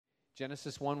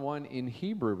Genesis 1:1 in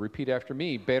Hebrew. Repeat after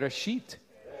me. Bereshit.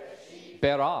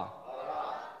 Berah.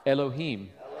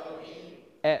 Elohim.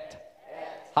 Et.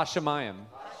 Hashemayim.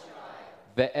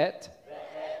 Ve'et.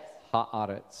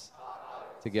 Haaretz.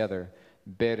 Together.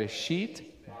 Bereshit.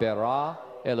 Berah.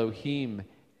 Elohim.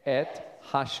 Et.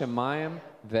 Hashemayim.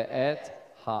 Ve'et.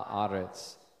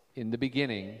 Haaretz. In the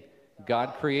beginning,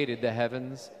 God created the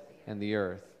heavens and the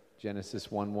earth. Genesis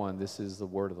 1:1. This is the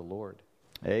word of the Lord.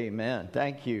 Amen.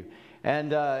 Thank you.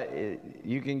 And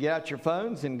you can get out your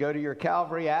phones and go to your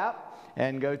Calvary app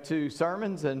and go to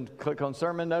sermons and click on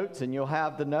sermon notes, and you'll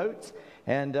have the notes.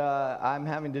 And I'm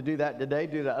having to do that today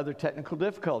due to other technical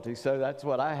difficulties. So that's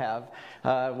what I have.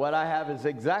 What I have is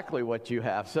exactly what you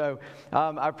have. So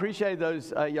I appreciate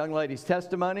those young ladies'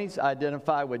 testimonies. I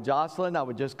identify with Jocelyn. I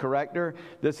would just correct her.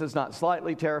 This is not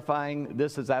slightly terrifying.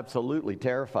 This is absolutely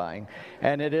terrifying.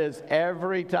 And it is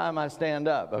every time I stand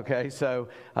up. Okay, so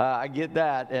I get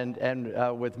that.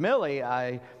 And with Millie,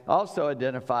 I also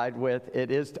identified with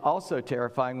it is also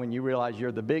terrifying when you realize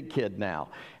you're the big kid now.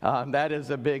 That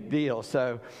is a big deal.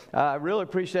 So I really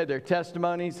appreciate their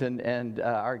testimonies and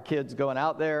our kids going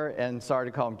out there. And sorry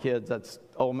to call them kids. That's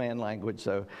old man language.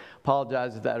 So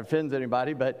apologize if that offends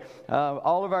anybody. But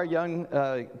all of our young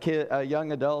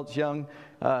young adults, young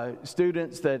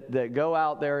students that go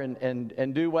out there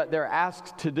and do what they're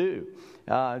asked to do.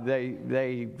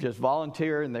 They just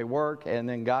volunteer and they work, and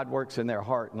then God works in their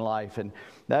heart and life. And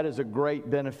that is a great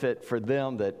benefit for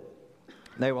them that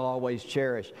they will always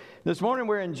cherish. This morning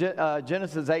we're in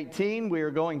Genesis 18. We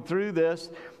are going through this.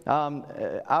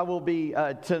 I will be,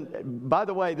 by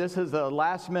the way, this is a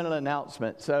last minute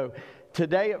announcement. So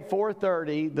today at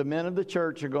 4:30, the men of the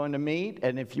church are going to meet,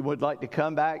 and if you would like to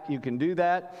come back, you can do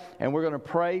that. And we're going to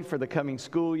pray for the coming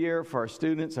school year, for our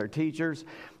students, our teachers,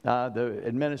 the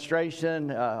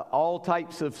administration, all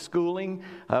types of schooling,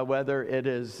 whether it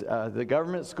is the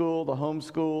government school, the home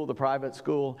school, the private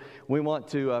school. We want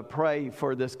to pray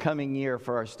for this coming year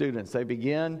for our students. They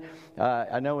begin,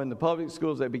 I know in the public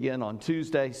schools, they begin on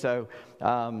Tuesday, so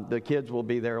the kids will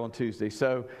be there on Tuesday.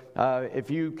 So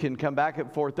if you can come back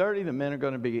at 4:30, the men are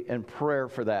going to be in prayer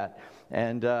for that.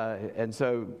 And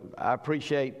so I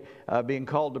appreciate being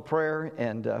called to prayer,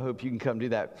 and I hope you can come do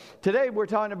that. Today we're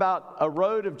talking about a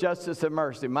road of justice and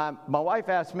mercy. My wife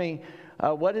asked me,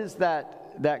 what is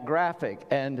that graphic?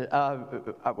 And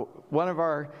one of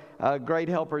our great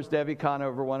helpers, Debbie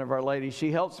Conover, one of our ladies,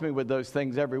 she helps me with those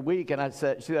things every week. And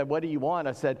she said, what do you want?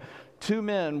 I said, 2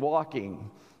 men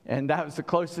walking. And that was the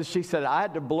closest. She said, I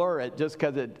had to blur it just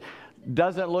because it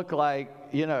doesn't look like,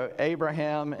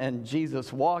 Abraham and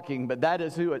Jesus walking, but that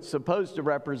is who it's supposed to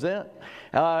represent.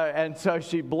 And so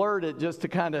she blurred it just to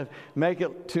kind of make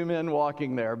it 2 men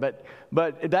walking there. But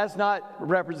that's not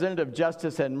representative of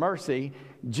justice and mercy.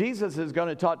 Jesus is going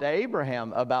to talk to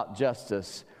Abraham about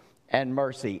justice and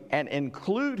mercy and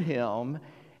include him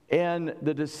in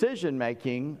the decision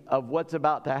making of what's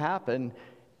about to happen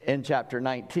in chapter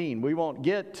 19. We won't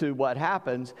get to what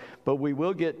happens, but we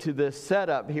will get to this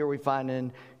setup here we find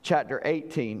in chapter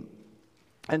 18.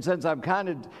 And since I'm kind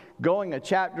of going a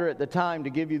chapter at the time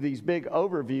to give you these big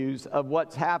overviews of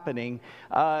what's happening,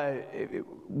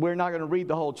 we're not going to read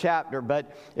the whole chapter,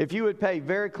 but if you would pay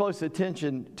very close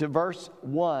attention to verse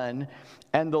 1,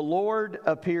 and the Lord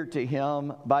appeared to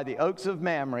him by the oaks of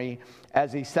Mamre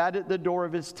as he sat at the door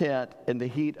of his tent in the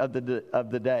heat of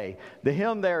the day. The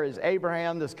him there is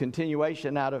Abraham, this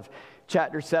continuation out of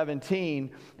chapter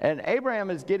 17. And Abraham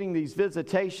is getting these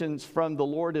visitations from the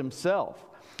Lord himself.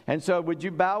 And so would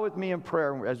you bow with me in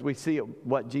prayer as we see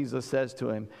what Jesus says to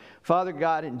him. Father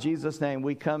God, in Jesus' name,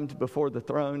 we come before the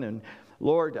throne. And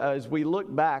Lord, as we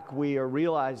look back, we are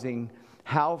realizing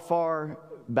how far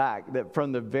back, that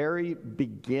from the very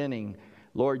beginning,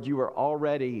 Lord, you were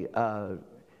already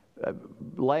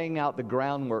laying out the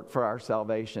groundwork for our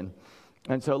salvation.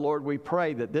 And so, Lord, we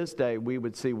pray that this day we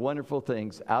would see wonderful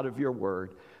things out of your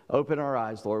word. Open our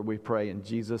eyes, Lord, we pray in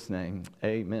Jesus' name.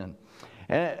 Amen.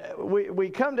 And we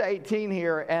come to 18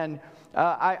 here, and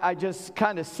I just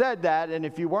kind of said that, and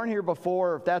if you weren't here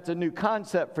before, if that's a new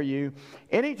concept for you,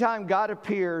 anytime God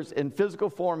appears in physical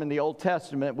form in the Old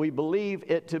Testament, we believe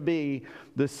it to be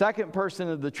the second person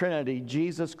of the Trinity,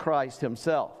 Jesus Christ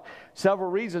himself.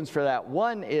 Several reasons for that.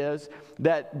 One is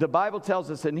that the Bible tells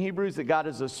us in Hebrews that God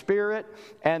is a spirit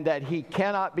and that he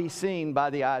cannot be seen by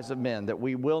the eyes of men, that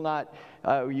we will not,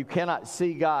 you cannot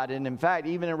see God. And in fact,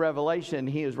 even in Revelation,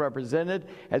 he is represented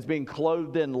as being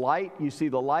clothed in light. You see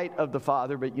the light of the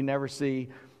Father, but you never see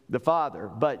the Father.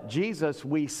 But Jesus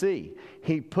we see.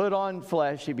 He put on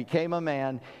flesh, he became a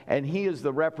man, and he is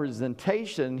the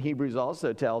representation, Hebrews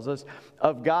also tells us,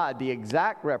 of God, the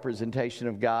exact representation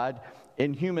of God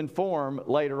in human form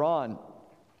later on.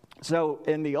 So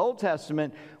in the Old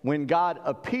Testament, when God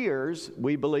appears,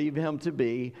 we believe him to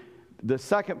be the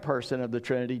second person of the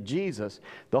Trinity, Jesus.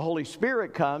 The Holy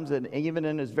Spirit comes, and even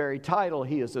in his very title,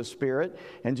 he is a spirit.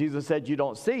 And Jesus said, you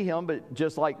don't see him, but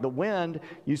just like the wind,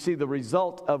 you see the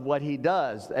result of what he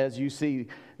does. As you see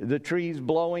the trees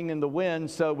blowing in the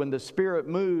wind, so when the Spirit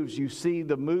moves, you see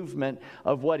the movement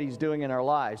of what he's doing in our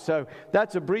lives. So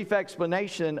that's a brief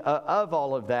explanation of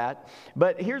all of that.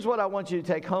 But here's what I want you to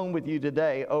take home with you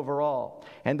today overall.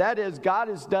 And that is, God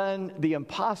has done the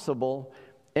impossible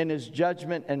in his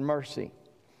judgment and mercy.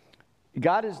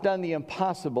 God has done the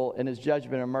impossible in his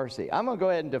judgment and mercy. I'm going to go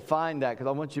ahead and define that because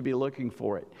I want you to be looking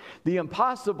for it. The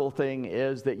impossible thing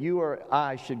is that you or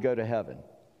I should go to heaven.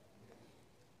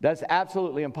 That's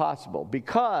absolutely impossible,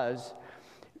 because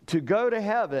to go to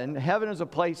heaven, heaven is a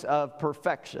place of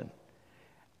perfection.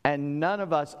 And none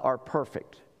of us are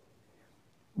perfect.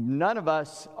 None of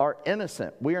us are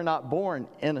innocent. We are not born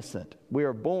innocent. We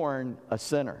are born a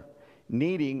sinner,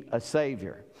 needing a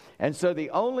Savior. And so the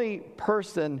only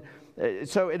person,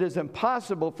 so it is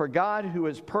impossible for God, who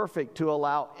is perfect, to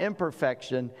allow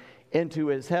imperfection into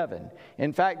his heaven.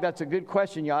 In fact, that's a good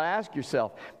question you ought to ask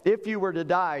yourself. If you were to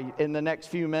die in the next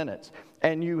few minutes,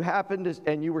 and you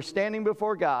were standing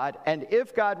before God, and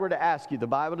if God were to ask you, the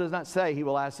Bible does not say he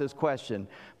will ask this question,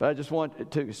 but I just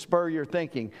want to spur your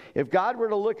thinking. If God were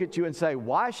to look at you and say,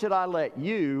 why should I let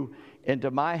you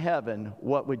into my heaven,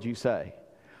 what would you say?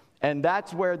 And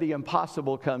that's where the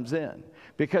impossible comes in.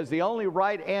 Because the only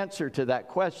right answer to that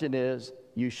question is,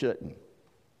 you shouldn't.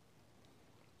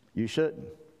 You shouldn't.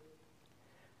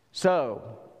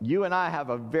 So, you and I have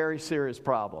a very serious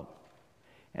problem.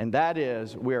 And that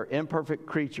is, we're imperfect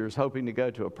creatures hoping to go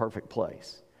to a perfect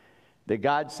place. That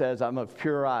God says, I'm of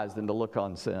purer eyes than to look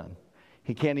on sin.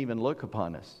 He can't even look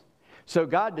upon us. So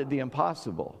God did the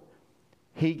impossible.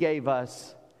 He gave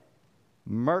us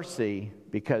mercy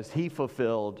because he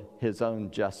fulfilled his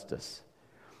own justice.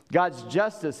 God's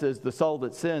justice is the soul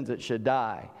that sins, it should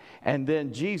die. And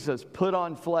then Jesus put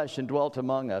on flesh and dwelt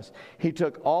among us. He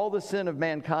took all the sin of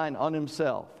mankind on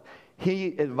himself.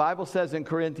 The Bible says in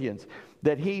Corinthians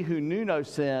that he who knew no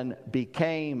sin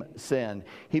became sin.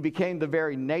 He became the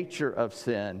very nature of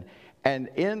sin. And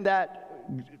in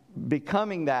that,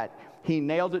 becoming that, he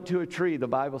nailed it to a tree, the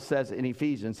Bible says in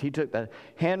Ephesians. He took the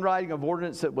handwriting of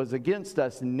ordinance that was against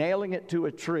us, nailing it to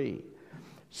a tree,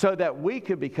 so that we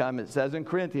could become, it says in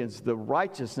Corinthians, the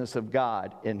righteousness of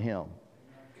God in him.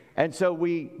 And so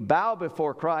we bow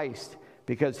before Christ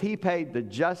because he paid the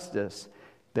justice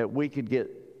that we could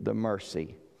get the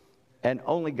mercy. And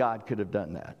only God could have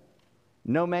done that.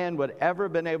 No man would ever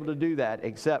have been able to do that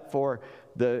except for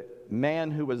the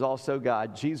man who was also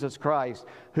God, Jesus Christ,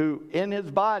 who in his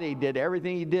body did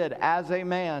everything he did as a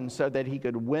man so that he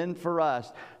could win for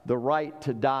us the right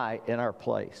to die in our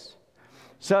place.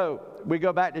 So we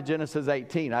go back to Genesis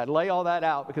 18. I lay all that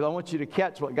out because I want you to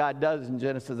catch what God does in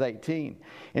Genesis 18.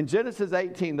 In Genesis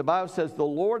 18, the Bible says, the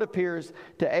Lord appears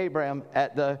to Abraham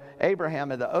at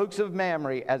the oaks of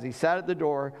Mamre as he sat at the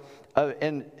door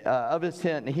of his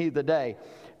tent and heaved the day.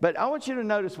 But I want you to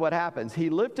notice what happens.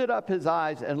 He lifted up his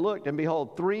eyes and looked, and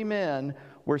behold, 3 men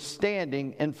were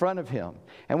standing in front of him.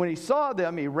 And when he saw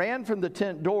them, he ran from the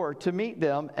tent door to meet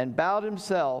them and bowed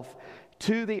himself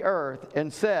to the earth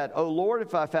and said, O Lord,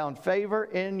 if I found favor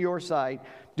in your sight,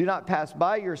 do not pass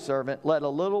by your servant. Let a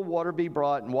little water be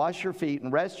brought and wash your feet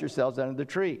and rest yourselves under the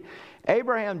tree.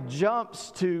 Abraham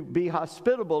jumps to be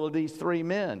hospitable to these 3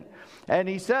 men. And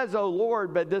he says, O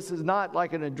Lord, but this is not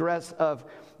like an address of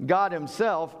God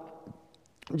himself.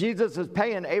 Jesus is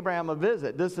paying Abraham a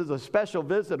visit. This is a special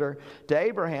visitor to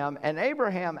Abraham. And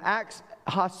Abraham acts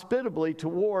hospitably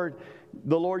toward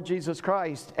the Lord Jesus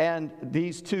Christ and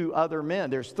these 2 other men.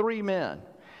 There's 3 men.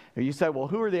 And you say, well,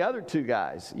 who are the other 2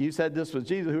 guys? You said this was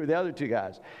Jesus. Who are the other 2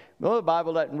 guys? Well, the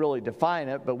Bible doesn't really define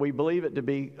it, but we believe it to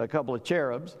be a couple of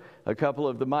cherubs, a couple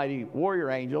of the mighty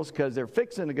warrior angels, because they're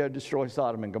fixing to go destroy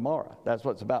Sodom and Gomorrah. That's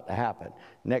what's about to happen.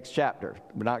 Next chapter.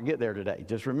 We're not get there today.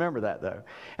 Just remember that, though.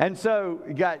 And so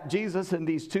you got Jesus and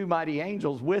these 2 mighty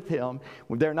angels with him.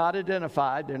 They're not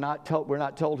identified. We're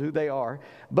not told who they are,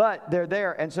 but they're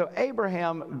there. And so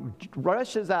Abraham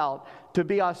rushes out to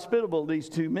be hospitable to these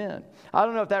 2 men. I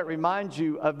don't know if that reminds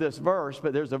you of this verse,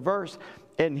 but there's a verse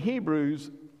in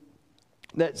Hebrews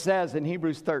that says in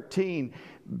Hebrews 13,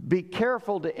 be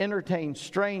careful to entertain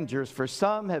strangers, for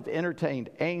some have entertained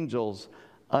angels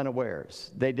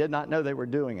unawares. They did not know they were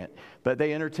doing it, but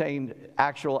they entertained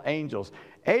actual angels.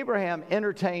 Abraham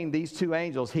entertained these 2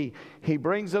 angels. He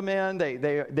brings them in.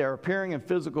 They're appearing in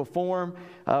physical form.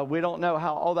 We don't know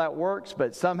how all that works,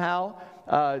 but somehow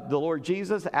the Lord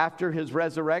Jesus, after his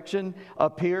resurrection,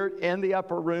 appeared in the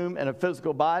upper room in a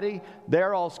physical body.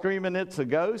 They're all screaming, it's a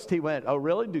ghost. He went, oh,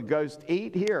 really? Do ghosts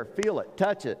eat? Here, feel it,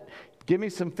 touch it. Give me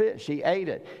some fish. He ate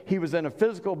it. He was in a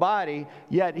physical body,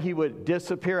 yet he would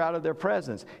disappear out of their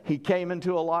presence. He came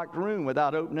into a locked room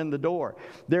without opening the door.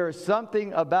 There is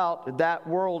something about that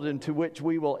world into which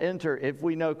we will enter if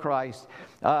we know Christ.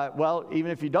 Well,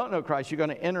 even if you don't know Christ, you're going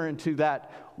to enter into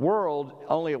that world,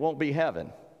 only it won't be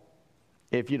heaven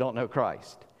if you don't know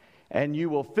Christ. And you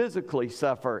will physically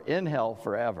suffer in hell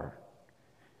forever.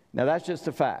 Now, that's just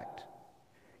a fact.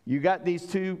 You got these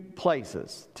two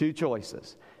places, two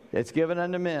choices. It's given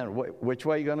unto men. Which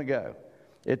way are you going to go?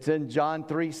 It's in John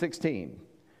 3:16.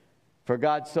 For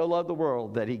God so loved the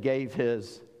world that he gave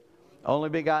his only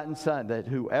begotten Son, that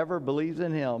whoever believes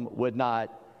in him would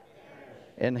not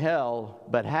in hell,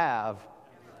 but have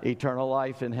eternal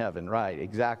life in heaven. Right,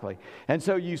 exactly. And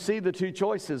so you see the two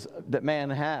choices that man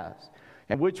has.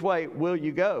 And which way will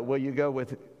you go? Will you go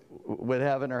with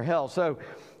heaven or hell?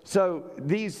 So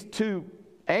these two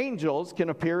angels can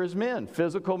appear as men,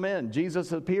 physical men.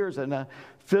 Jesus appears in a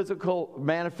physical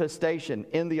manifestation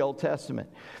in the Old Testament.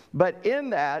 But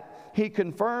in that, he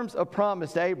confirms a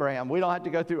promise to Abraham. We don't have to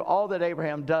go through all that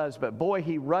Abraham does, but boy,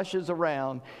 he rushes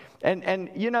around. And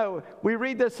you know, we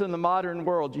read this in the modern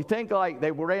world. You think like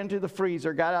they ran to the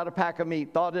freezer, got out a pack of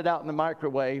meat, thawed it out in the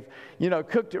microwave, you know,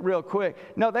 cooked it real quick.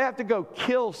 No, they have to go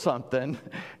kill something,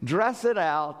 dress it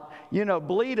out, you know,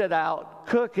 bleed it out,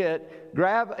 cook it,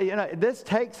 grab, you know, this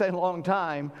takes a long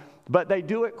time, but they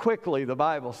do it quickly, the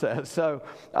Bible says. So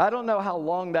I don't know how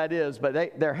long that is, but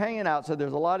they're hanging out, so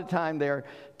there's a lot of time there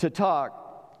to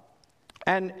talk.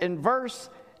 And in verse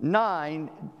 9,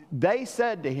 they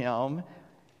said to him,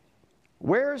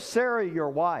 where's Sarah, your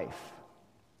wife?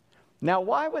 Now,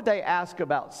 why would they ask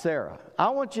about Sarah? I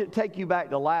want to take you back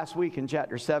to last week in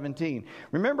chapter 17.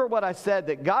 Remember what I said,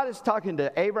 that God is talking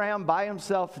to Abraham by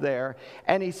himself there,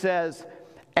 and he says,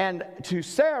 and to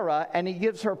Sarah, and he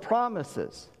gives her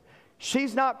promises.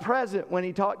 She's not present when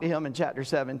he talked to him in chapter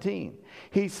 17.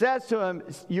 He says to him,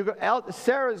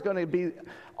 Sarah's going to be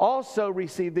also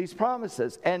receive these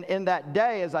promises. And in that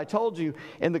day, as I told you,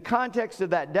 in the context of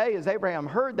that day, as Abraham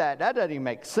heard that doesn't even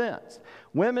make sense.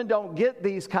 Women don't get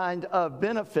these kind of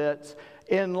benefits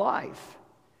in life.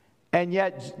 And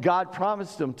yet God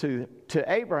promised them to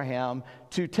Abraham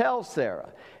to tell Sarah.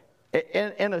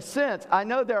 In a sense, I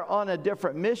know they're on a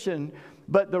different mission,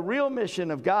 but the real mission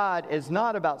of God is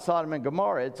not about Sodom and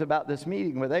Gomorrah. It's about this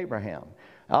meeting with Abraham.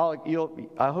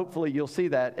 Hopefully you'll see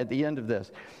that at the end of this.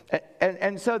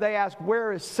 And so they ask,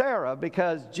 where is Sarah?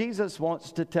 Because Jesus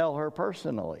wants to tell her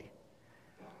personally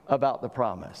about the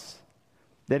promise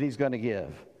that he's going to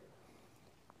give.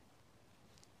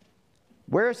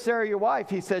 Where's Sarah, your wife?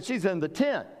 He said, she's in the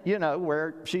tent, you know,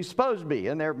 where she's supposed to be,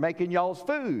 and they're making y'all's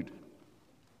food.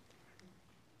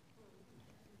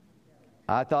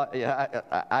 I thought,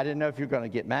 I didn't know if you're going to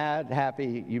get mad,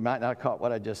 happy. You might not have caught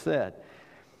what I just said.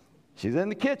 She's in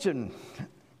the kitchen.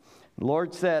 The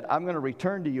Lord said, I'm going to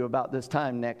return to you about this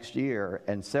time next year,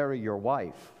 and Sarah, your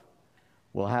wife,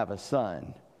 will have a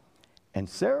son. And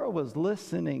Sarah was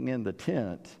listening in the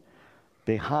tent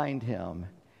behind him.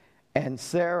 And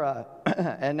Sarah,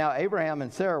 and now Abraham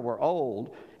and Sarah were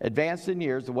old, advanced in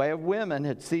years. The way of women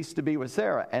had ceased to be with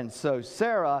Sarah. And so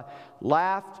Sarah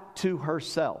laughed to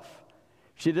herself.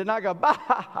 She did not go, bah,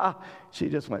 ha, ha. She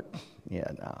just went, yeah,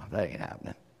 no, that ain't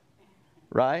happening.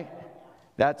 Right?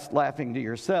 That's laughing to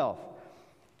yourself.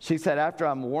 She said, after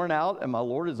I'm worn out and my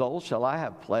Lord is old, shall I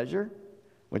have pleasure?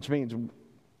 Which means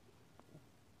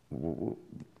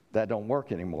that don't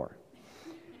work anymore.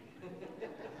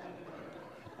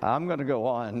 I'm going to go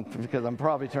on because I'm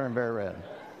probably turning very red.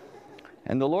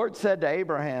 And the Lord said to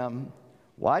Abraham,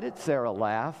 why did Sarah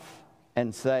laugh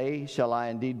and say, shall I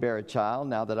indeed bear a child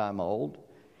now that I'm old?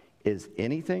 Is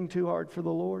anything too hard for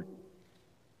the Lord?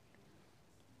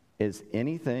 Is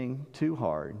anything too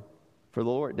hard for the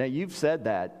Lord? Now, you've said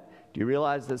that. Do you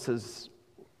realize this is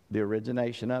the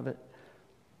origination of it?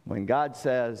 When God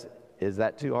says, is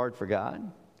that too hard for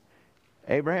God?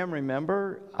 Abraham,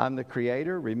 remember, I'm the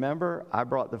creator. Remember, I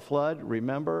brought the flood.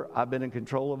 Remember, I've been in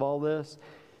control of all this.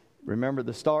 Remember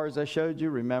the stars I showed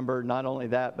you. Remember, not only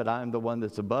that, but I'm the one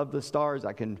that's above the stars.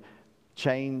 I can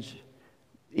change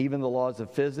even the laws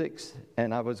of physics,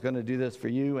 and I was going to do this for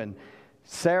you. And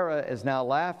Sarah is now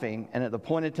laughing, and at the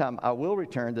point in time, I will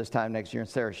return this time next year, and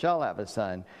Sarah shall have a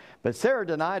son. But Sarah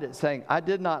denied it, saying, I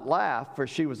did not laugh, for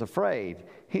she was afraid.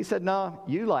 He said, no,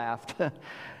 you laughed.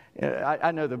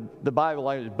 I know the Bible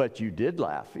language, but you did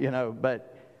laugh, you know.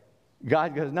 But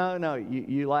God goes, no,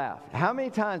 you laugh. How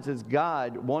many times has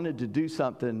God wanted to do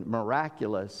something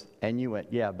miraculous and you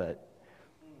went, yeah, but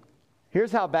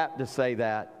here's how Baptists say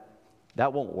that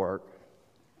won't work.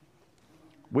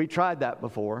 We tried that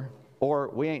before, or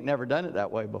we ain't never done it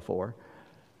that way before.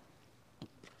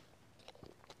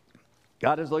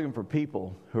 God is looking for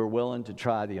people who are willing to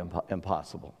try the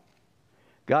impossible.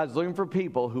 God's looking for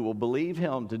people who will believe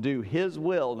Him to do His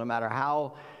will no matter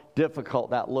how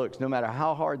difficult that looks, no matter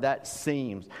how hard that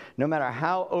seems, no matter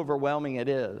how overwhelming it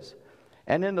is.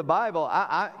 And in the Bible,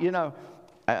 I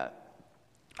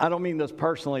don't mean this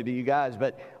personally to you guys,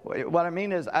 but what I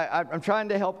mean is I'm trying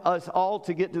to help us all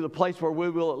to get to the place where we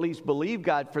will at least believe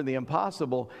God for the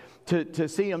impossible, to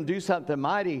see Him do something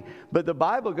mighty. But the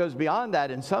Bible goes beyond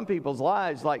that in some people's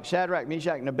lives, like Shadrach,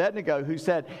 Meshach, and Abednego, who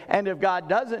said, and if God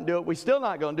doesn't do it, we're still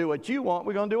not going to do what you want.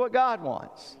 We're going to do what God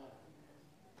wants.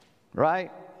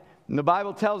 Right? And the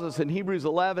Bible tells us in Hebrews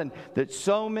 11 that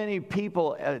so many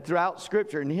people throughout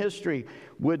Scripture and history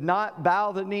would not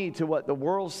bow the knee to what the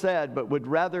world said, but would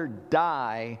rather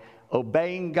die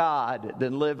obeying God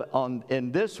than live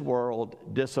in this world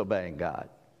disobeying God.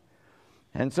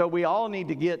 And so we all need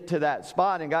to get to that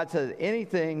spot. And God says,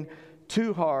 anything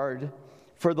too hard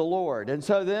for the Lord. And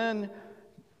so then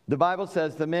the Bible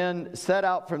says the men set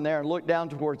out from there and looked down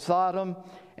toward Sodom.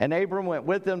 And Abram went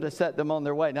with them to set them on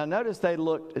their way. Now notice they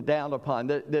looked down upon.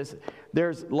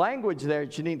 There's language there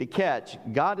that you need to catch.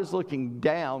 God is looking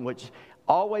down, which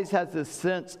always has this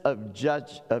sense of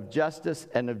justice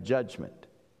and of judgment.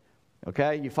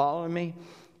 Okay, you following me?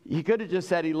 He could have just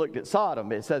said he looked at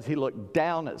Sodom. It says he looked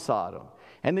down at Sodom.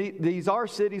 And these are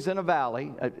cities in a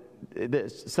valley.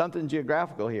 There's something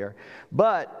geographical here.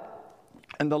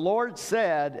 And the Lord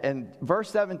said, and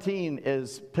verse 17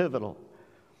 is pivotal.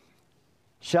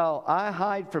 Shall I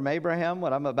hide from Abraham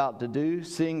what I'm about to do,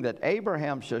 seeing that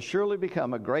Abraham shall surely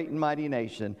become a great and mighty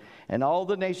nation, and all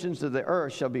the nations of the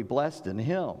earth shall be blessed in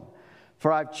him?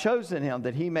 For I've chosen him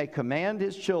that he may command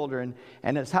his children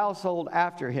and his household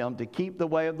after him to keep the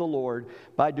way of the Lord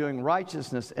by doing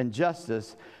righteousness and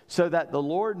justice, so that the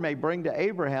Lord may bring to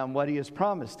Abraham what he has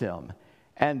promised him.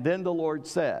 And then the Lord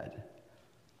said,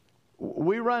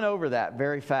 we run over that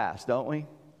very fast, don't we?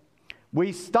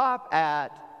 We stop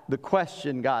at the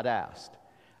question God asked.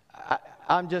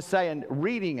 I'm just saying,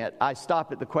 reading it, I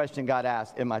stop at the question God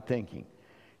asked in my thinking.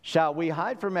 Shall we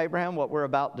hide from Abraham what we're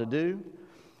about to do?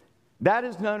 That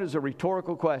is known as a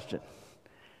rhetorical question.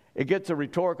 It gets a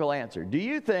rhetorical answer. Do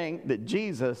you think that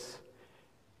Jesus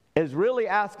is really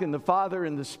asking the Father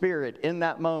and the Spirit in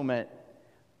that moment,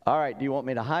 all right, do you want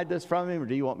me to hide this from him or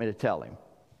do you want me to tell him?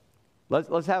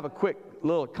 Let's have a quick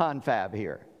little confab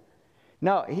here.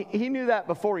 No, he knew that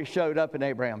before he showed up and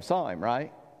Abraham saw him,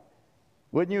 right?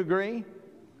 Wouldn't you agree?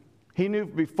 He knew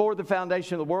before the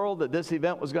foundation of the world that this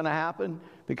event was going to happen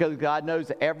because God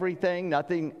knows everything.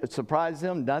 Nothing surprises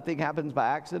him. Nothing happens by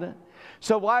accident.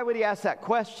 So why would he ask that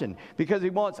question? Because he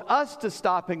wants us to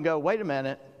stop and go, wait a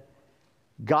minute.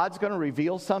 God's going to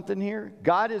reveal something here.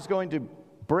 God is going to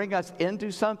bring us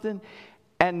into something.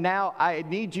 And now I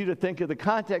need you to think of the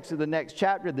context of the next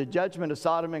chapter, the judgment of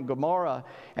Sodom and Gomorrah.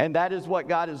 And that is what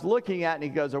God is looking at. And he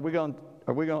goes, are we going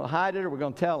to hide it or are we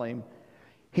going to tell him?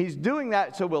 He's doing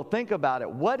that so we'll think about it.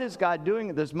 What is God doing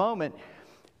at this moment?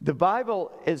 The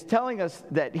Bible is telling us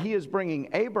that he is bringing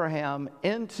Abraham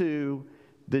into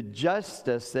the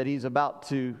justice that he's about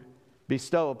to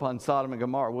bestow upon Sodom and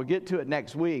Gomorrah. We'll get to it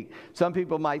next week. Some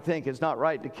people might think it's not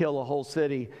right to kill a whole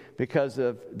city because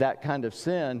of that kind of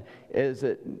sin. Is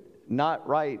it not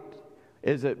right?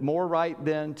 Is it more right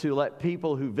then to let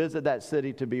people who visit that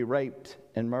city to be raped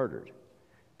and murdered?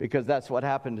 Because that's what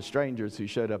happened to strangers who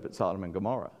showed up at Sodom and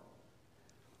Gomorrah.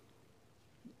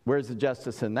 Where's the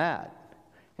justice in that?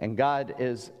 And God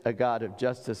is a God of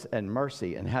justice and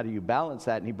mercy. And how do you balance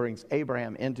that? And he brings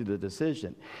Abraham into the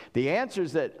decision. The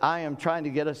answers that I am trying to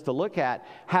get us to look at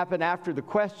happen after the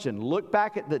question. Look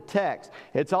back at the text.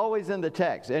 It's always in the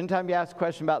text. Anytime you ask a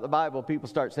question about the Bible, people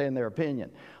start saying their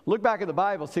opinion. Look back at the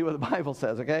Bible, see what the Bible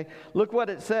says, okay? Look what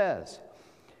it says.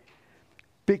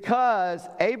 Because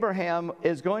Abraham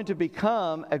is going to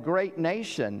become a great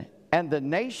nation, and the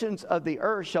nations of the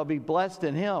earth shall be blessed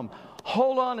in him.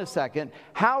 Hold on a second.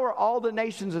 How are all the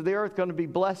nations of the earth going to be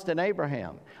blessed in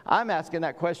Abraham? I'm asking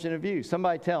that question of you.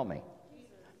 Somebody tell me. Jesus.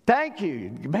 Thank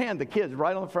you. Man, the kids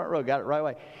right on the front row got it right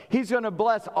away. He's going to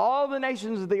bless all the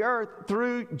nations of the earth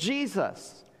through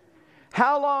Jesus.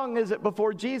 How long is it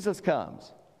before Jesus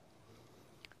comes?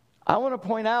 I want to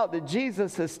point out that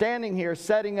Jesus is standing here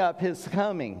setting up his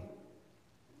coming.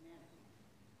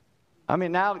 I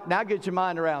mean, now get your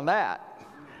mind around that.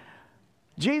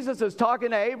 Jesus is talking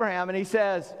to Abraham and he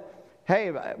says, hey,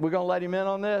 we're going to let him in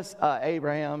on this?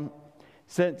 Abraham,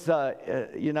 since,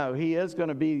 he is going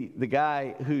to be the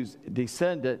guy whose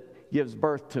descendant gives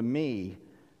birth to me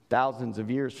thousands of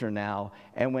years from now,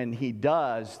 and when he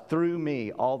does, through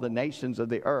me, all the nations of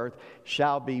the earth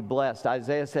shall be blessed.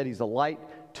 Isaiah said he's a light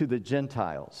to the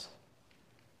Gentiles.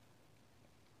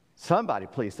 Somebody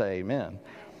please say amen.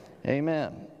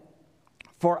 Amen.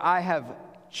 For I have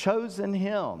chosen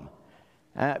him.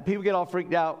 People get all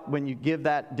freaked out when you give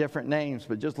that different names,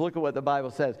 but just look at what the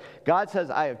Bible says. God says,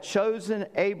 I have chosen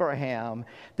Abraham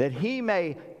that he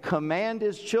may command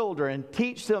his children,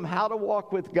 teach them how to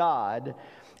walk with God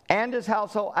and his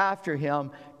household after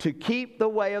him, to keep the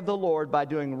way of the Lord by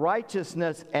doing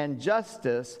righteousness and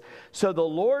justice, so the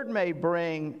Lord may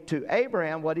bring to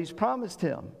Abraham what he's promised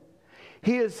him.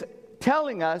 He is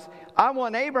telling us, I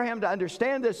want Abraham to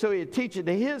understand this so he'll teach it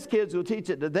to his kids, who'll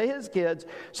teach it to his kids,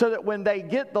 so that when they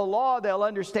get the law, they'll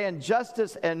understand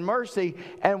justice and mercy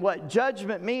and what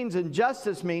judgment means and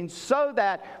justice means, so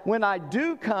that when I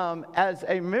do come as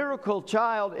a miracle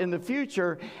child in the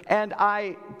future and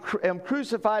I am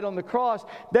crucified on the cross,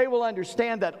 they will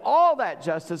understand that all that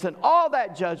justice and all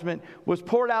that judgment was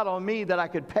poured out on me, that I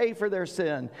could pay for their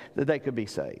sin, that they could be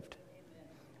saved.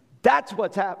 That's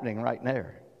what's happening right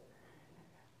there.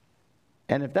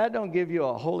 And if that don't give you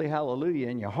a holy hallelujah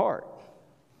in your heart,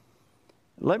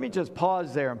 let me just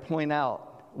pause there and point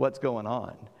out what's going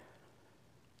on.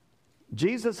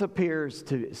 Jesus appears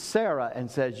to Sarah and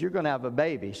says, you're going to have a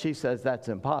baby. She says, that's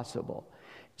impossible.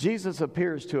 Jesus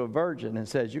appears to a virgin and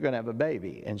says, you're going to have a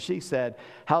baby. And she said,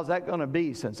 how's that going to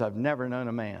be since I've never known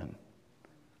a man?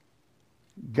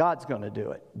 God's going to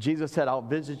do it. Jesus said, I'll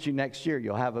visit you next year.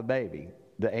 You'll have a baby.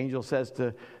 The angel says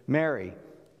to Mary,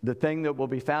 the thing that will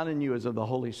be found in you is of the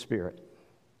Holy Spirit.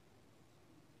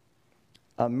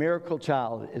 A miracle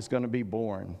child is going to be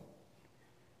born.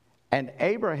 And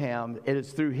Abraham, it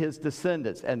is through his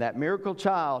descendants. And that miracle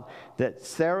child that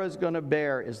Sarah is going to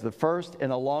bear is the first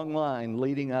in a long line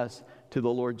leading us to the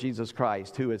Lord Jesus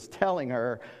Christ, who is telling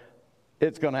her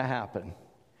it's going to happen.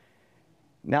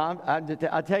 Now,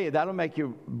 I tell you, that'll make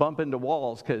you bump into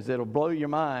walls, because it'll blow your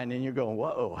mind and you're going,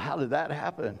 whoa, how did that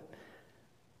happen?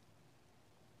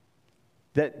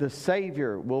 That the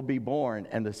Savior will be born,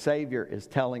 and the Savior is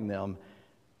telling them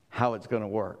how it's going to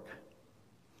work.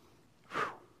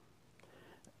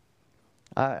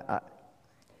 And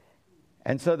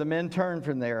so the men turn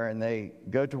from there and they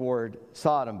go toward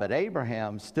Sodom. But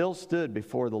Abraham still stood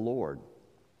before the Lord.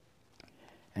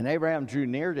 And Abraham drew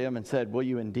near to him and said, will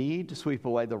you indeed sweep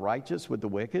away the righteous with the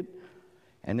wicked?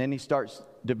 And then he starts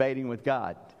debating with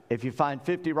God. If you find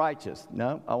 50 righteous,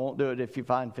 no, I won't do it if you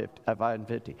find 50. I find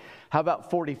 50. How about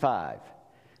 45?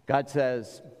 God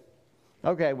says,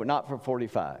 okay, well, not for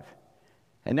 45.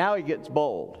 And now he gets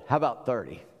bold. How about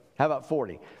 30? How about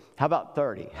 40? How about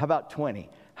 30? How about 20?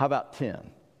 How about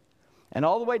 10? And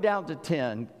all the way down to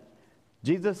 10,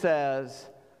 Jesus says,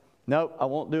 nope, I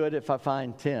won't do it if I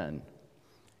find 10.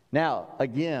 Now,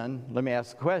 again, let me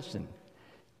ask the question.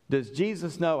 Does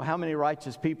Jesus know how many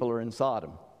righteous people are in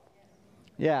Sodom?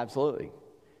 Yeah, absolutely.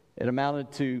 It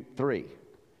amounted to 3.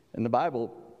 And the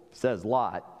Bible says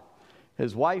Lot.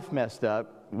 His wife messed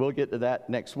up. We'll get to that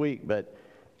next week. But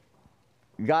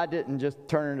God didn't just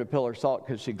turn her into a pillar of salt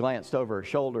because she glanced over her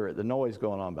shoulder at the noise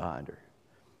going on behind her.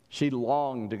 She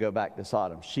longed to go back to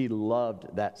Sodom. She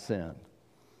loved that sin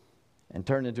and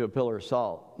turned into a pillar of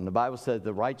salt. And the Bible says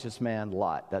the righteous man,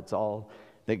 Lot. That's all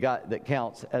that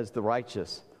counts as the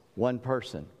righteous, one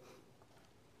person.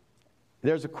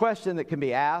 There's a question that can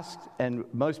be asked, and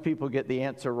most people get the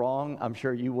answer wrong. I'm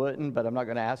sure you wouldn't, but I'm not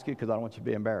going to ask you because I don't want you to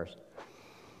be embarrassed.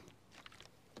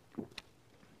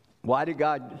 Why did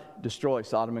God destroy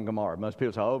Sodom and Gomorrah? Most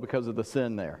people say, oh, because of the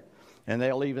sin there. And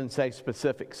they'll even say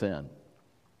specific sin.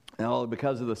 Oh,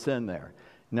 because of the sin there.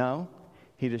 No,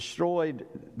 he destroyed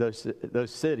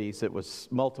those cities, it was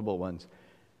multiple ones,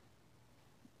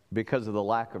 because of the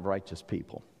lack of righteous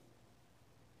people.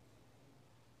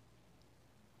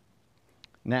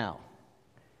 Now,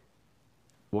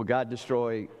 will God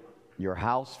destroy your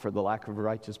house for the lack of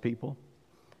righteous people?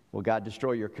 Will God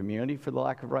destroy your community for the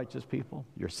lack of righteous people?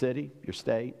 Your city, your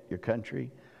state, your country,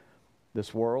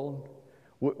 this world?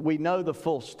 We know the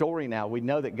full story now. We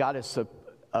know that God has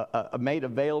made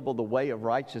available the way of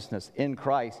righteousness in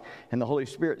Christ, and the Holy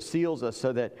Spirit seals us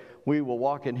so that we will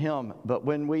walk in Him. But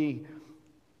when we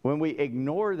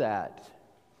ignore that,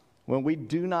 when we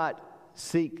do not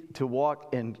seek to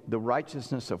walk in the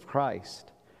righteousness of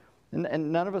Christ,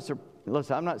 and none of us are,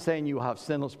 listen, I'm not saying you will have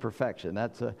sinless perfection.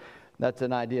 That's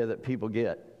an idea that people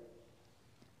get.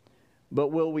 But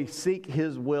will we seek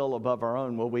His will above our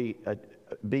own? Will we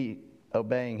be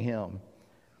obeying Him?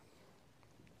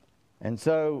 And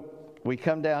so we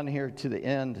come down here to the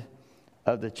end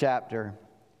of the chapter.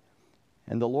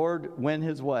 And the Lord went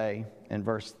his way in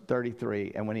verse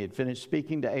 33. And when he had finished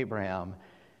speaking to Abraham,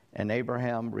 and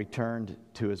Abraham returned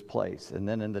to his place. And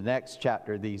then in the next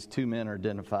chapter, these two men are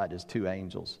identified as two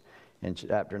angels in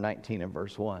chapter 19 and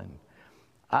verse 1.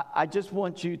 I just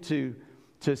want you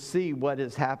to see what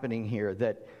is happening here,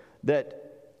 that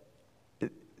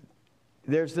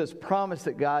there's this promise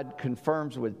that God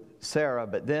confirms with Sarah,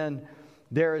 but then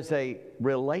there is a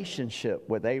relationship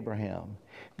with Abraham,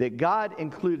 that God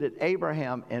included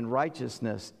Abraham in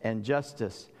righteousness and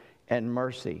justice and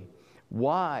mercy.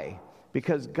 Why?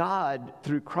 Because God,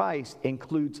 through Christ,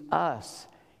 includes us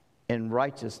in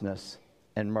righteousness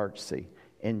and mercy,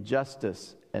 in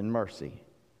justice and mercy.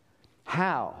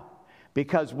 How?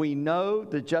 Because we know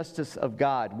the justice of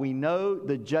God. We know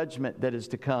the judgment that is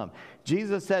to come.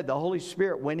 Jesus said the Holy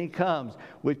Spirit, when he comes,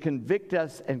 would convict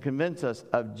us and convince us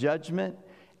of judgment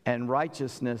and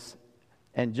righteousness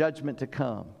and judgment to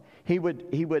come. He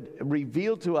would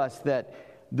reveal to us that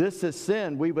this is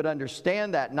sin. We would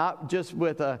understand that, not just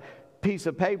with a piece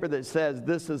of paper that says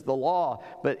this is the law,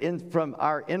 but from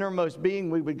our innermost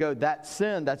being we would go, that's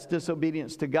sin, that's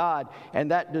disobedience to God, and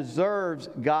that deserves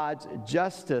God's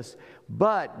justice.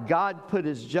 But God put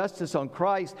his justice on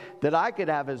Christ that I could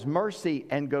have his mercy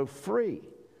and go free.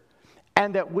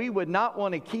 And that we would not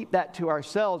want to keep that to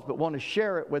ourselves, but want to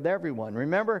share it with everyone.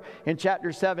 Remember in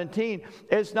chapter 17,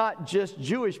 it's not just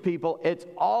Jewish people, it's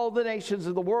all the nations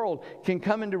of the world can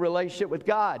come into relationship with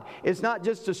God. It's not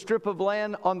just a strip of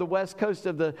land on the west coast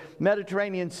of the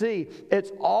Mediterranean Sea.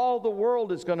 It's all the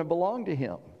world is going to belong to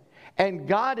him. And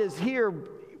God is here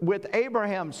with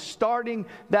Abraham starting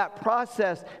that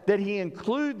process that he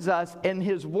includes us in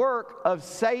his work of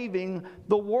saving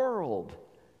the world.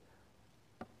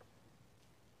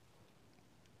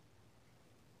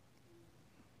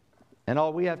 And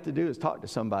all we have to do is talk to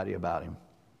somebody about him.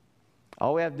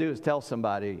 All we have to do is tell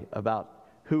somebody about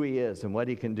who he is and what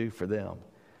he can do for them.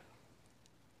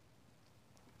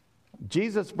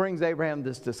 Jesus brings Abraham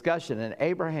this discussion, and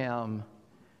Abraham,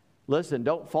 listen,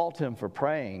 don't fault him for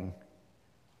praying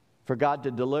for God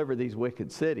to deliver these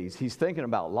wicked cities. He's thinking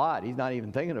about Lot. He's not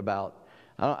even thinking about,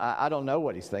 I don't know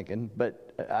what he's thinking,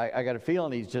 but I got a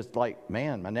feeling he's just like,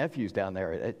 man, my nephew's down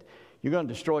there. You're going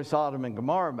to destroy Sodom and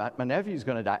Gomorrah. My nephew's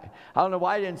going to die. I don't know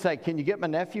why he didn't say, can you get my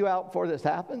nephew out before this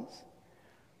happens?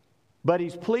 But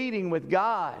he's pleading with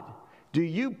God. Do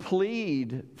you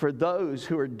plead for those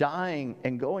who are dying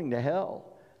and going to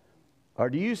hell?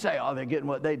 Or do you say, oh, they're getting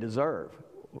what they deserve?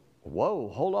 Whoa,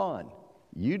 hold on.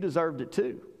 You deserved it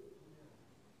too.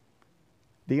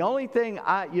 The only thing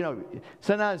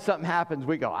sometimes something happens,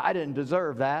 we go, I didn't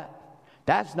deserve that.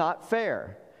 That's not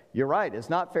fair. You're right.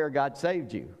 It's not fair God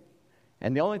saved you.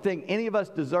 And the only thing any of us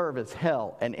deserve is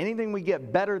hell. And anything we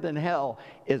get better than hell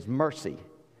is mercy.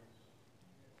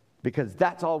 Because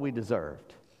that's all we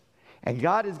deserved. And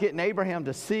God is getting Abraham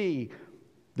to see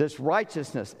this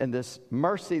righteousness and this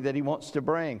mercy that he wants to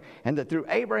bring. And that through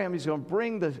Abraham, he's going to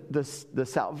bring the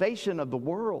salvation of the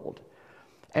world.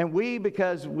 And we,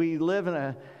 because we live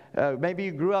in maybe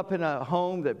you grew up in a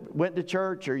home that went to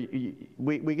church, or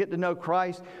we get to know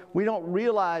Christ, we don't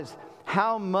realize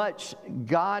how much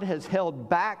God has held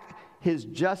back his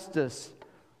justice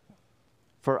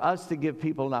for us to give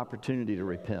people an opportunity to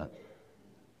repent.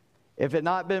 If it had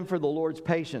not been for the Lord's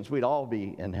patience, we'd all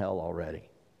be in hell already.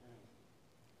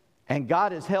 And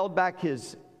God has held back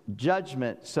his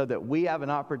judgment so that we have an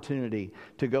opportunity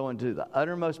to go into the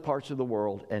uttermost parts of the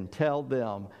world and tell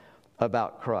them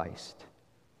about Christ.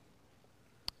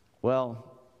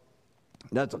 Well,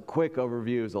 that's a quick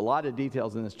overview. There's a lot of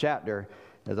details in this chapter,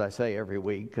 as I say every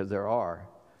week, because there are.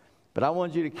 But I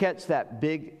wanted you to catch that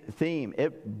big theme.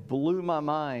 It blew my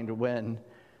mind when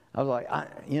I was like,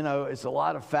 it's a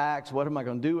lot of facts. What am I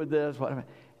going to do with this?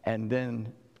 And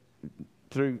then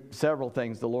through several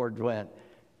things, the Lord went,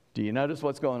 do you notice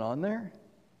what's going on there?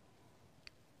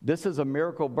 This is a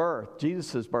miracle birth.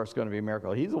 Jesus' birth is going to be a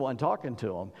miracle. He's the one talking to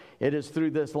them. It is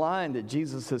through this line that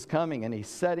Jesus is coming, and he's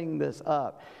setting this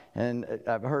up. And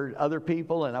I've heard other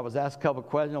people, and I was asked a couple of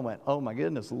questions. I went, oh my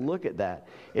goodness, look at that.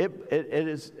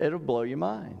 It'll blow your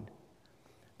mind.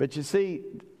 But you see,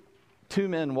 two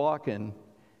men walking,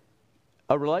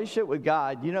 a relationship with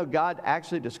God. God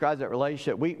actually describes that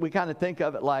relationship. We kind of think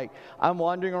of it like, I'm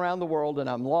wandering around the world and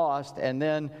I'm lost, and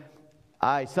then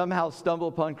I somehow stumble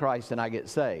upon Christ and I get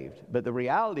saved. But the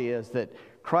reality is that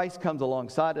Christ comes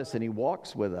alongside us and he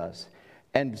walks with us.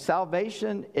 And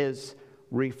salvation is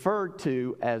referred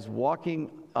to as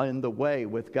walking in the way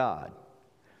with God.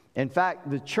 In fact,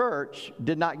 the church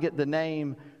did not get the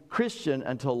name Christian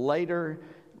until later,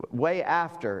 way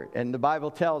after, and the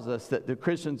Bible tells us that the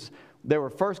Christians, they were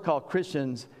first called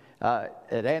Christians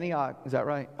at Antioch, is that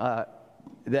right?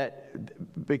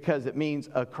 Because it means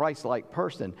a Christ-like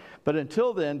person. But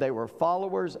until then, they were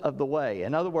followers of the way.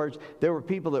 In other words, they were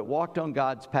people that walked on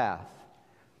God's path.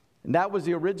 And that was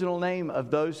the original name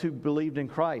of those who believed in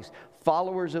Christ,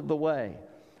 followers of the way.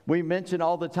 We mention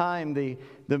all the time the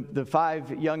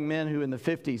 5 young men who in the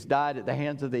 50s died at the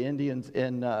hands of the Indians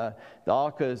in the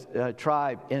Auca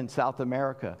tribe in South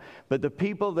America. But the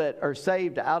people that are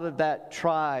saved out of that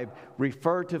tribe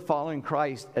refer to following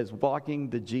Christ as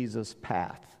walking the Jesus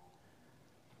path.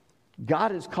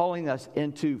 God is calling us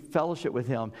into fellowship with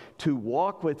Him, to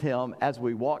walk with Him as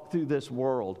we walk through this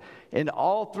world. And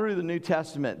all through the New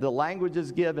Testament, the language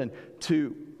is given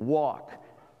to walk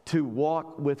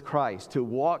with Christ, to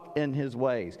walk in His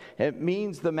ways. It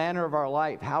means the manner of our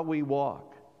life, how we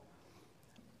walk.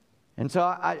 And so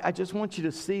I just want you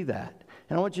to see that.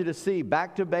 And I want you to see,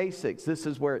 back to basics, this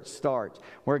is where it starts,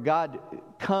 where God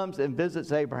comes and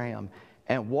visits Abraham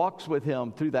and walks with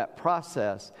him through that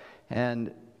process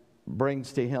and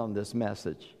brings to him this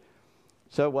message.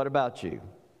 So what about you?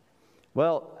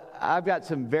 Well, I've got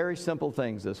some very simple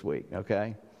things this week,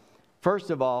 okay? First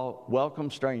of all, welcome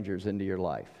strangers into your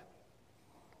life,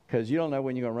 because you don't know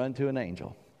when you're going to run to an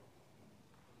angel.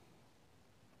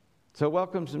 So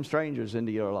welcome some strangers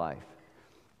into your life.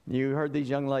 You heard these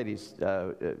young ladies,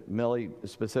 Millie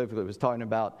specifically was talking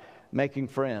about making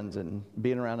friends and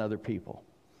being around other people.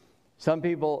 Some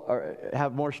people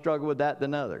have more struggle with that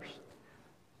than others.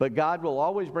 But God will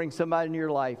always bring somebody into your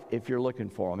life if you're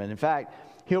looking for them. And in fact,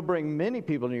 He'll bring many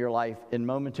people into your life in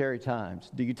momentary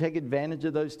times. Do you take advantage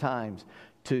of those times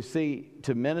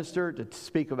to minister, to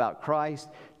speak about Christ,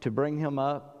 to bring Him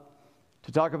up,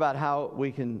 to talk about how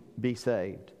we can be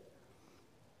saved?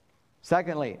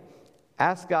 Secondly,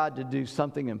 ask God to do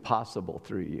something impossible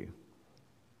through you.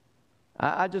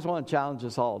 I just want to challenge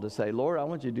us all to say, Lord, I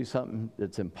want you to do something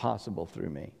that's impossible through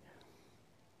me.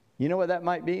 You know what that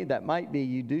might be? That might be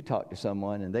you do talk to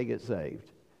someone and they get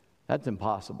saved. That's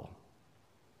impossible.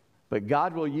 But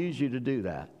God will use you to do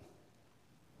that.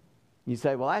 You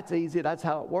say, well, that's easy. That's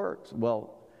how it works.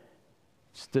 Well,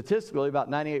 statistically,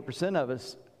 about 98% of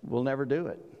us will never do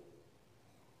it.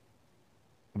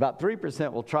 About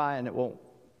 3% will try and it won't.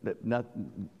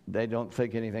 They don't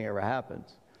think anything ever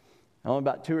happens. Only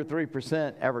about 2 or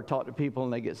 3% ever talk to people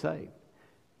and they get saved.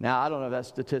 Now, I don't know if that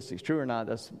statistic's true or not.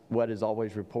 That's what is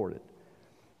always reported.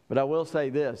 But I will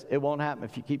say this, it won't happen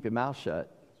if you keep your mouth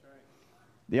shut. That's right.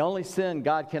 The only sin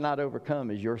God cannot overcome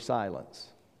is your silence.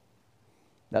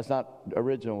 That's not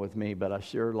original with me, but I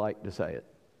sure like to say it.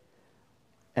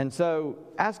 And so,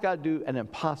 ask God to do an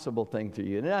impossible thing through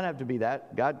you. And it doesn't have to be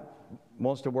that. God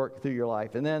wants to work through your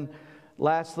life. And then,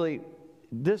 lastly,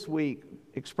 this week,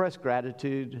 express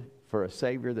gratitude for a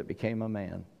Savior that became a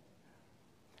man.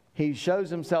 He shows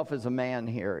himself as a man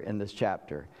here in this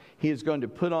chapter. He is going to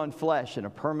put on flesh in a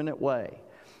permanent way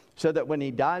so that when he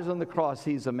dies on the cross,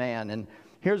 he's a man. And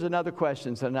here's another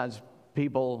question sometimes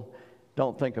people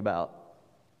don't think about.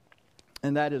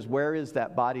 And that is, where is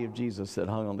that body of Jesus that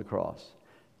hung on the cross?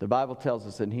 The Bible tells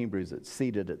us in Hebrews it's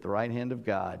seated at the right hand of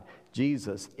God.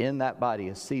 Jesus in that body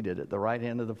is seated at the right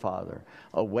hand of the Father,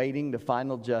 awaiting the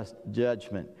final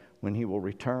judgment when He will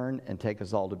return and take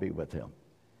us all to be with Him.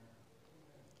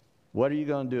 What are you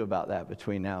going to do about that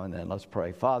between now and then? Let's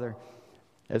pray. Father,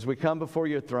 as we come before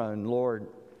your throne, Lord,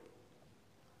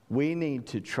 we need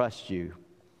to trust you.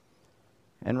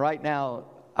 And right now,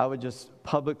 I would just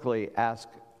publicly ask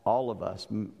all of us,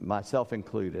 myself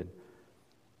included,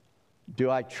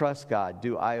 do I trust God?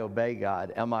 Do I obey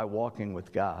God? Am I walking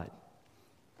with God?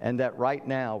 And that right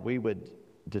now we would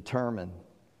determine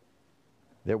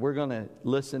that we're going to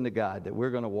listen to God, that we're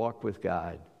going to walk with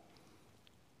God,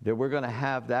 that we're going to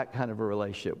have that kind of a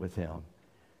relationship with Him.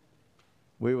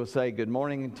 We will say good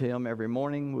morning to Him every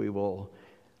morning. We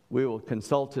will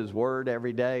consult His Word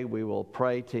every day. We will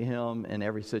pray to Him in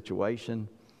every situation.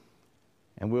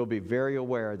 And we'll be very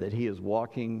aware that He is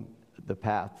walking the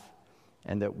path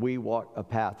and that we walk a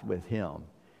path with Him.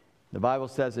 The Bible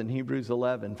says in Hebrews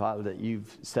 11, Father, that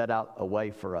you've set out a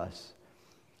way for us.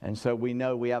 And so we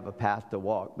know we have a path to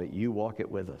walk, but you walk it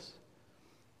with us.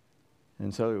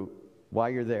 And so while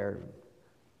you're there,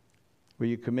 will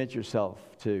you commit yourself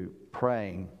to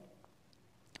praying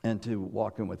and to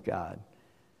walking with God?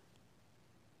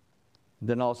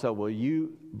 Then also, will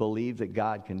you believe that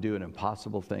God can do an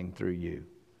impossible thing through you?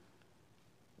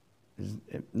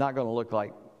 It's not going to look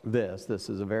like this. This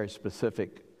is a very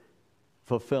specific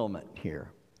fulfillment here.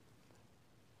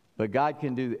 But God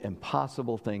can do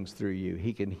impossible things through you.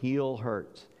 He can heal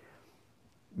hurts.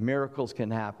 Miracles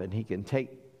can happen. He can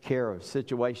take care of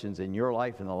situations in your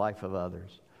life and the life of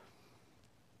others.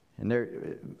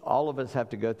 And all of us have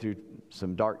to go through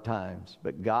some dark times,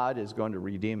 but God is going to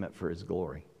redeem it for His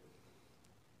glory.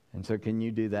 And so can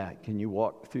you do that? Can you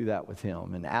walk through that with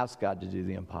Him and ask God to do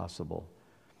the impossible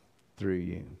through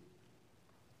you?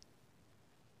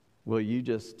 Will you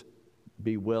just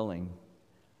be willing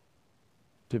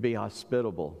to be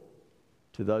hospitable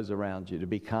to those around you, to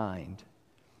be kind,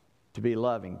 to be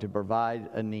loving, to provide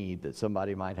a need that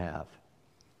somebody might have?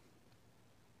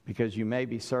 Because you may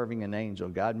be serving an angel.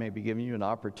 God may be giving you an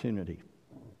opportunity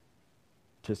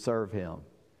to serve Him.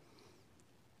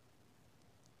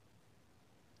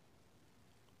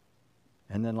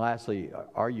 And then lastly,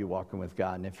 are you walking with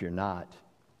God? And if you're not,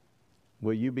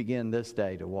 will you begin this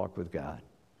day to walk with God?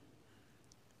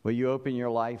 Will you open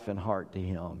your life and heart to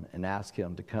Him and ask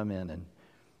Him to come in and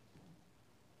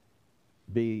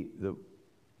be the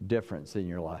difference in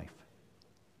your life?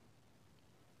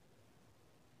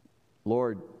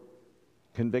 Lord,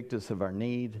 convict us of our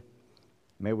need.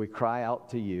 May we cry out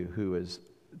to You, who is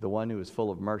the one who is full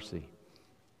of mercy,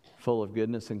 full of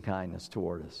goodness and kindness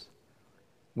toward us.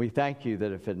 We thank You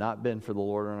that if it had not been for the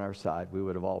Lord on our side, we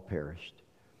would have all perished.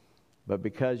 But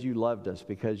because You loved us,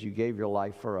 because You gave Your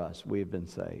life for us, we have been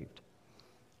saved.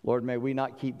 Lord, may we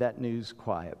not keep that news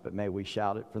quiet, but may we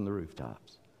shout it from the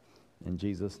rooftops. In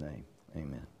Jesus' name,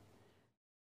 amen.